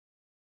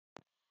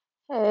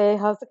Hey,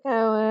 how's it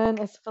going?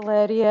 It's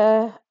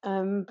Valeria.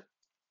 I'm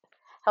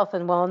health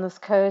and wellness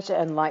coach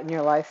at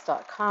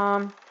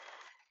enlightenyourlife.com.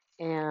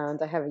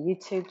 And I have a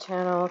YouTube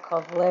channel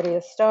called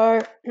Valeria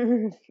Star.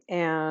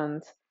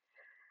 And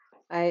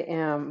I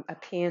am a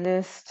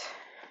pianist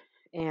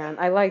and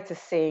I like to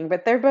sing,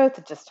 but they're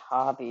both just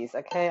hobbies,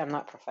 okay? I'm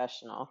not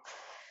professional.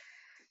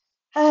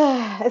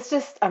 It's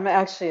just, I'm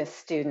actually a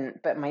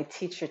student, but my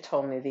teacher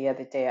told me the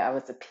other day I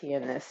was a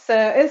pianist. So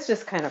it's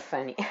just kind of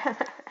funny.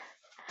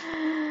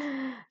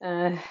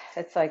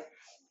 It's like,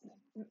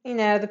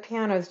 the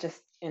piano is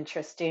just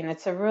interesting.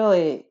 It's a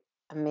really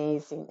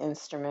amazing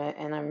instrument,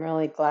 and I'm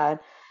really glad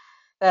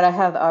that I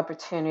have the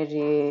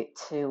opportunity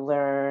to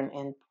learn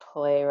and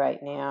play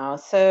right now.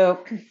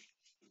 So,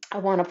 I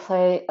want to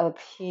play a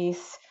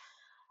piece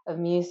of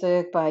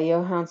music by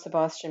Johann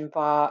Sebastian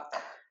Bach.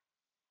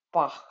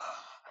 Bach.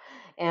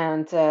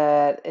 And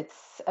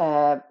it's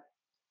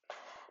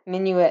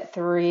Minuet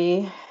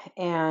 3,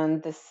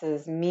 and this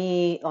is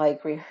me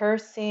like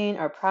rehearsing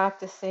or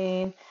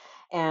practicing.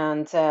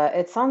 And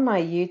it's on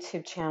my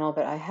YouTube channel,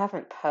 but I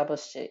haven't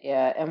published it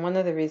yet. And one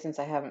of the reasons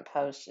I haven't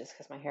published it is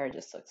because my hair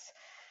just looks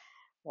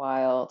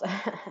wild.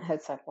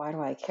 It's like, why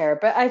do I care?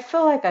 But I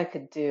feel like I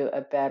could do a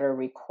better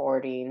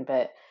recording,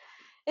 but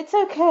it's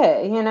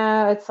okay.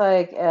 It's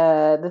like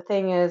the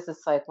thing is,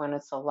 it's like when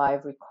it's a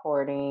live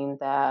recording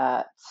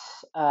that.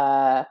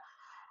 Uh,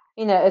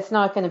 it's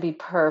not going to be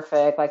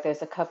perfect. Like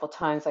there's a couple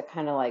times I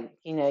kind of like,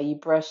 you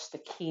brush the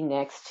key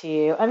next to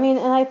you. I mean,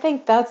 and I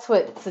think that's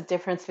what's the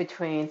difference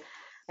between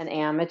an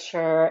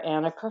amateur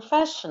and a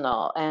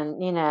professional.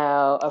 And,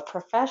 a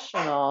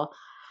professional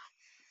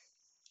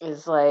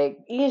is like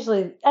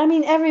usually, I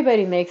mean,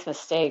 everybody makes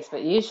mistakes,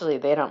 but usually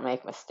they don't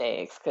make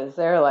mistakes because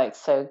they're like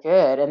so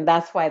good. And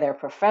that's why they're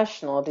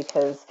professional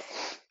because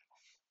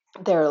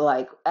they're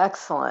like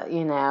excellent,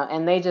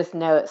 and they just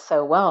know it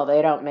so well.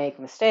 They don't make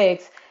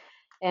mistakes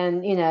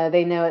and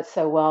they know it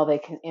so well they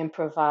can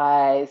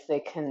improvise, they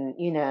can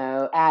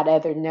add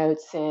other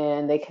notes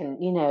in, they can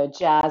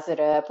jazz it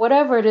up,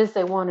 whatever it is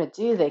they want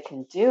to do, they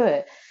can do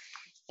it.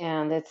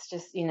 And it's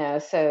just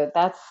so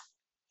that's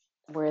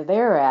where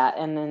they're at,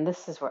 and then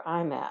this is where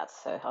I'm at,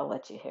 so I'll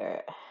let you hear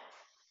it.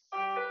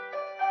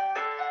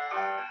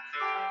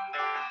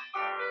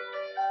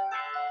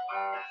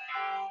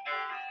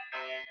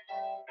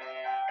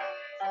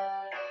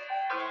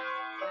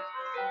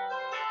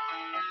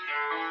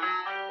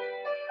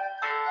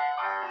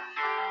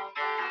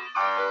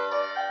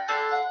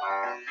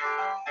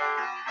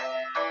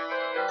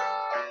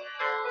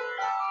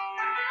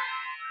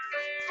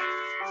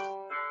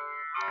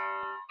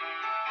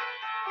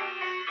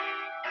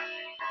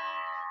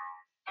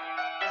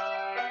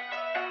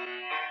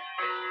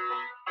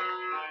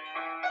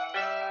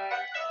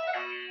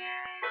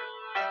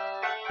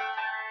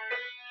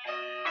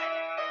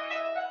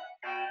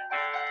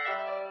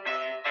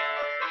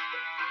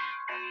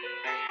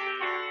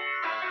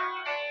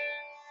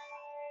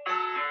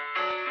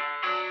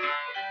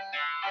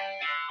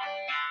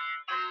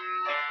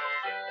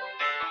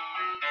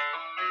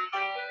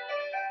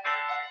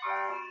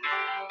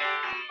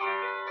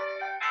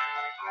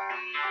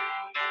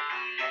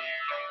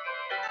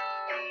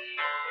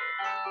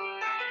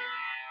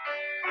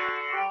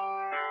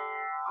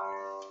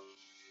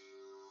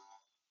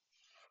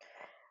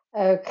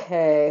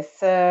 Okay,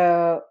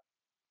 so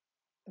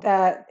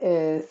that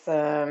is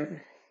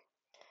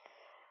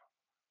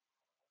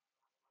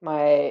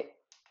my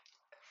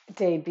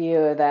debut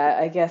of that.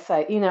 I guess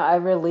I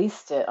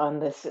released it on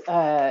this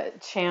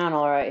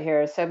channel right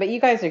here. So, but you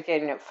guys are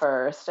getting it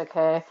first,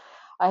 okay?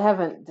 I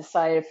haven't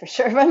decided for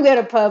sure if I'm going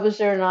to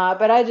publish it or not,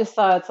 but I just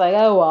thought it's like,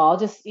 oh well, I'll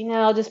just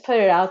put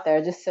it out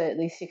there just so at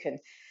least you can,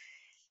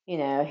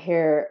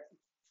 hear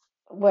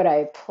what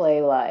I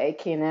play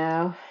like. And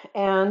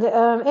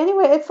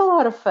anyway, it's a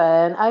lot of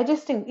fun. I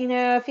just think,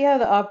 if you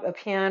have a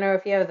piano,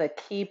 if you have the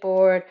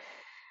keyboard,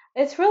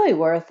 it's really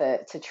worth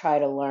it to try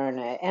to learn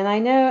it. And I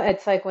know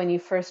it's like when you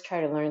first try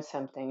to learn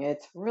something,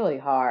 it's really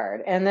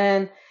hard. And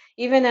then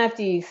even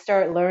after you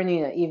start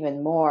learning it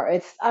even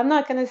more, I'm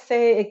not going to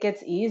say it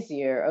gets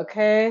easier,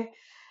 okay?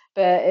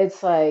 But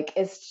it's like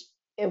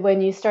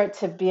when you start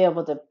to be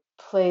able to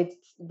play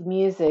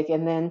music,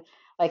 and then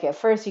like at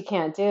first you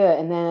can't do it,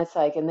 and then it's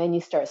like, and then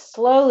you start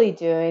slowly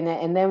doing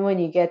it, and then when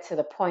you get to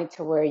the point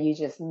to where you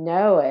just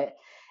know it,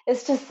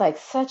 it's just like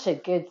such a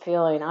good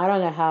feeling. I don't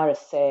know how to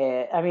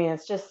say it. I mean,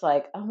 it's just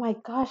like, oh my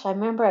gosh, I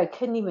remember I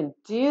couldn't even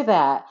do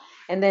that.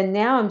 And then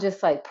now I'm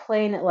just like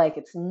playing it like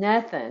it's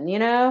nothing.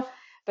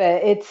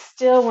 But it's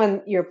still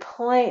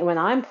when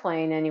I'm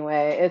playing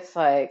anyway, it's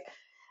like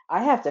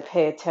I have to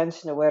pay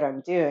attention to what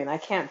I'm doing. I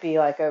can't be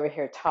like over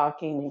here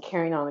talking and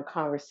carrying on a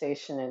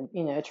conversation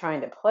and, trying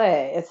to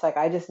play. It's like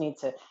I just need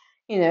to,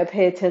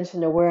 pay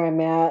attention to where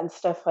I'm at and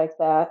stuff like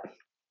that.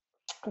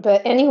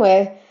 But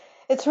anyway,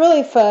 it's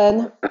really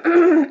fun.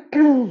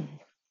 I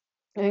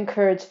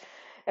encourage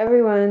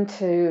everyone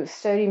to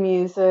study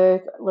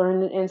music,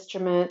 learn an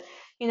instrument.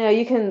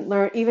 You can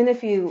learn, even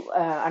if you,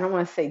 I don't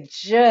want to say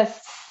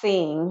just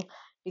sing,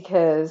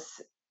 because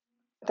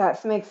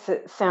that makes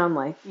it sound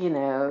like,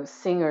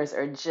 singers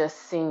are just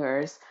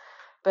singers.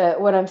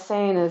 But what I'm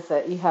saying is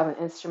that you have an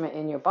instrument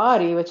in your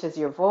body, which is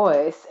your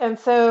voice. And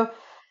so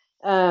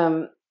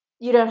um,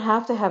 you don't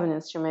have to have an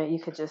instrument. You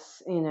could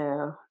just,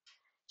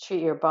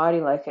 treat your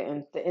body like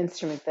the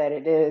instrument that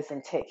it is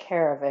and take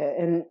care of it.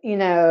 And,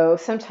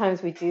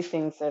 sometimes we do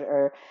things that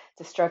are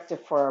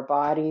destructive for our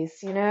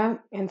bodies,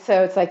 And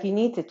so it's like you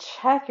need to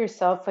check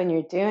yourself when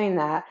you're doing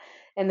that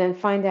and then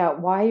find out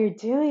why you're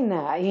doing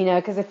that,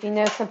 because if you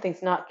know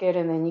something's not good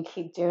and then you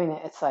keep doing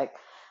it, it's like,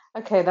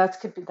 okay,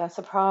 that's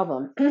a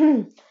problem.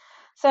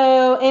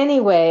 So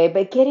anyway,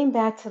 but getting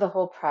back to the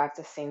whole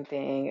practicing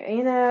thing,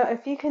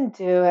 if you can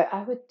do it,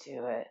 I would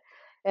do it.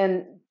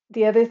 And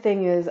the other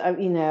thing is,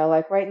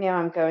 like right now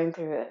I'm going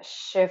through a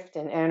shift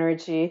in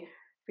energy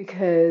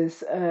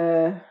because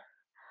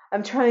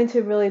I'm trying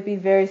to really be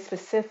very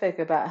specific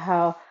about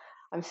how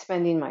I'm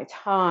spending my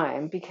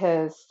time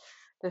because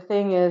the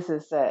thing is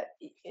that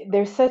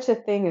there's such a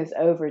thing as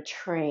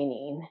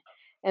overtraining.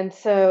 And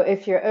so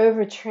if you're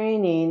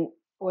overtraining,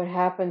 what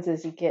happens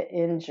is you get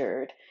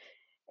injured.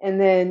 And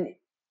then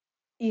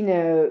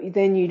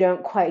you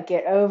don't quite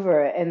get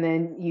over it, and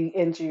then you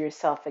injure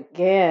yourself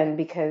again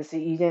because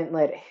you didn't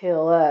let it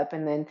heal up,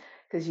 and then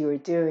because you were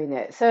doing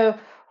it. So,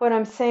 what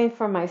I'm saying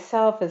for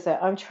myself is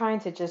that I'm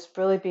trying to just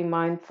really be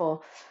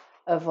mindful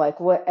of like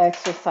what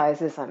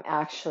exercises I'm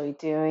actually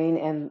doing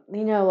and,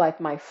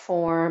 like my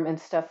form and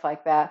stuff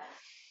like that.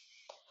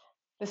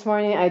 This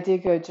morning I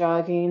did go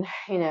jogging,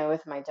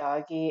 with my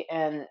doggy,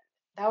 and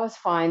that was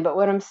fine. But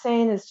what I'm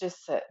saying is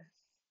just that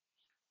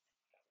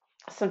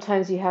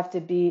sometimes you have to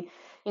be,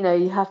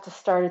 you have to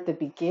start at the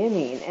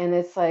beginning. And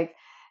it's like,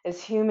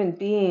 as human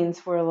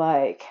beings, we're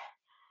like,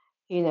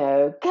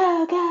 go,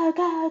 go,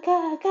 go,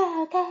 go,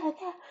 go, go,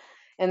 go.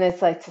 And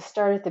it's like to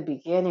start at the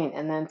beginning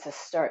and then to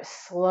start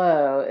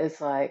slow is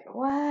like,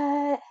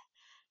 what?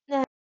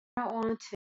 No, I don't want to.